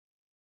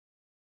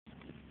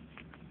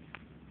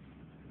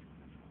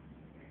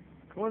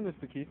Come on,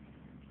 Mr. Keith.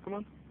 Come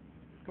on.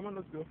 Come on,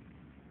 let's go.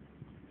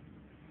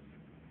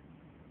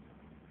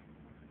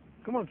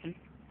 Come on, Keith.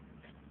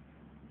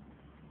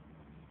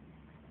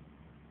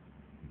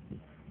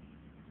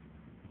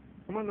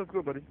 Come on, let's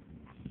go, buddy.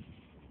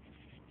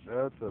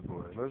 That's a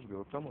boy. Let's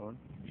go. Come on.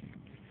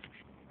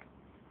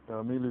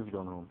 Mealy's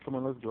gone home. Come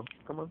on, let's go.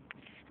 Come on.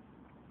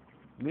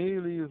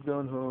 Mealy's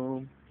gone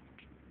home.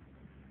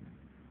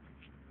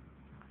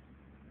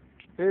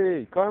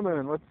 Hey,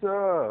 Carmen, what's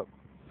up?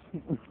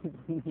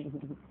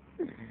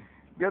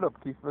 Get up,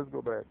 Keith. Let's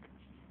go back.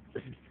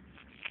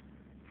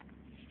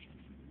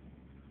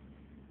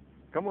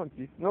 Come on,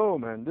 Keith. No,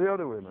 man. The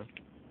other way, man.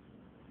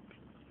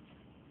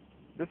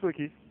 This way,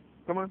 Keith.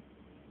 Come on.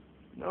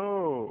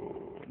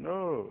 No,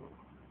 no.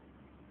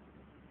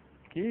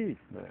 Keith,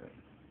 man.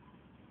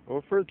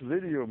 Our first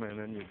video, man,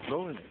 and you're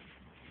blowing it.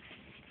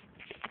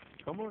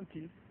 Come on,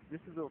 Keith.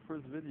 This is our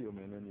first video,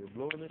 man, and you're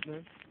blowing it,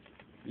 man.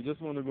 You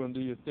just want to go and do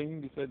your thing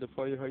beside the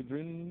fire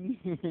hydrant?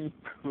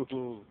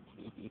 Cool.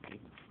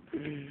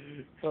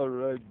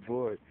 Alright,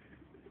 boy.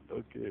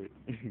 Okay.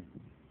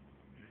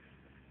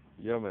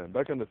 Yeah, man.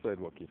 Back on the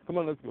sidewalk, Keith. Come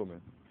on, let's go,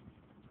 man.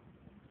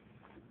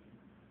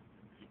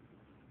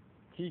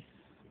 Keith.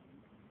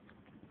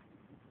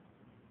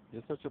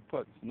 You're such a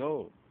putz.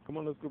 No. Come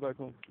on, let's go back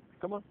home.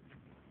 Come on.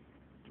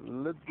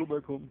 Let's go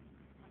back home.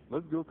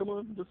 Let's go. Come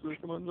on. This way.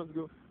 Come on, let's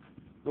go.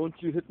 Don't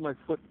you hit my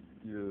foot,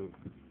 you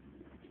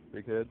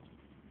big head.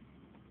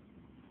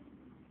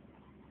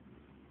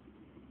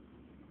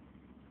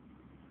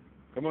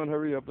 Come on,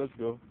 hurry up. Let's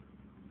go.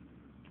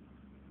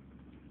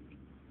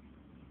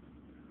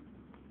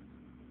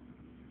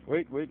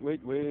 Wait.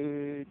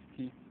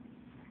 Keith.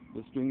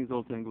 The string is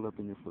all tangled up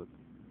in your foot.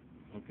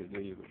 Okay,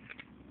 there you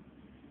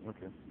go.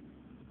 Okay.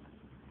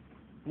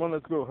 Come on,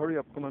 let's go. Hurry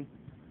up. Come on.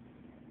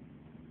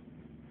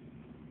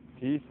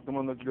 Keith, come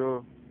on, let's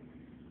go.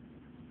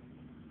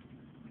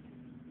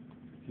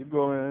 Keep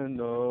going.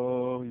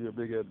 No, you're a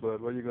big head bud.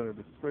 What are you going to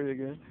do? Spray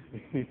again?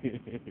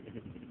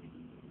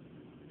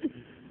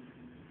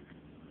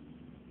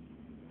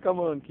 Come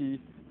on,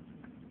 Keith.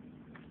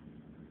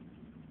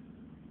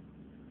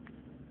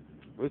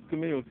 Where's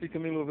Camille? See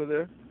Camille over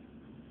there?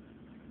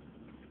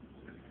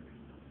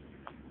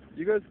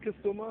 You guys kiss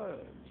so much.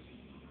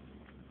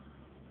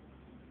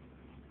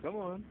 Come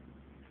on.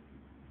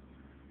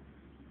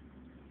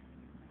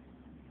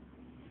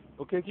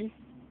 Okay, Keith?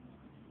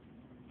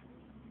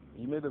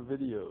 You made a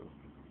video.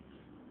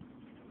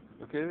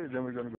 Okay, then we're going to go.